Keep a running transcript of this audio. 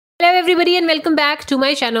Hello everybody and welcome back to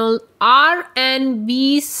my channel.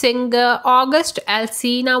 R&B singer August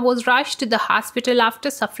Alsina was rushed to the hospital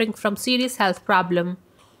after suffering from serious health problem.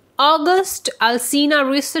 August Alsina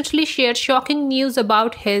recently shared shocking news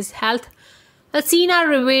about his health. Alsina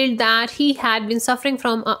revealed that he had been suffering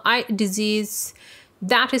from an eye disease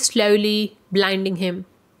that is slowly blinding him.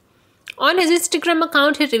 On his Instagram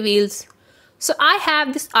account he reveals, "So I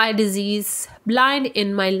have this eye disease, blind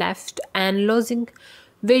in my left and losing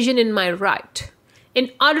vision in my right.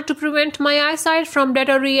 In order to prevent my eyesight from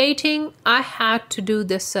deteriorating, I had to do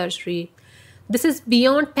this surgery. This is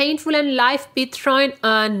beyond painful and life be thrown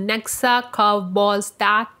a nexa curveballs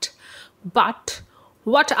that, but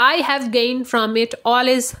what I have gained from it all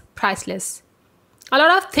is priceless. A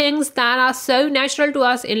lot of things that are so natural to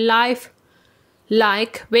us in life,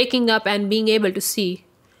 like waking up and being able to see,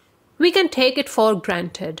 we can take it for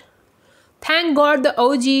granted. Thank God the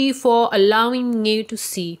OG for allowing you to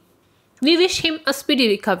see. We wish him a speedy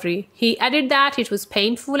recovery." He added that it was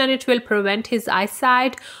painful and it will prevent his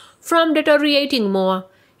eyesight from deteriorating more.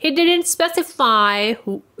 He didn't specify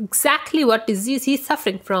exactly what disease he's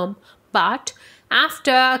suffering from, but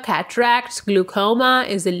after cataracts, glaucoma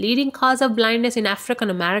is the leading cause of blindness in African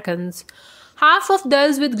Americans. Half of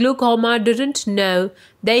those with glaucoma didn't know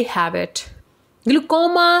they have it.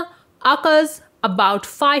 Glaucoma occurs about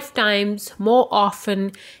 5 times more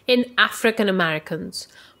often in African Americans.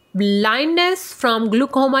 Blindness from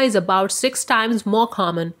glaucoma is about 6 times more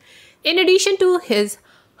common. In addition to his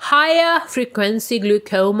higher frequency,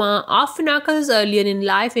 glaucoma often occurs earlier in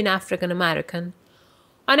life in African American,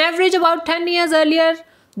 on average about 10 years earlier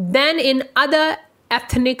than in other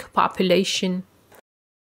ethnic population.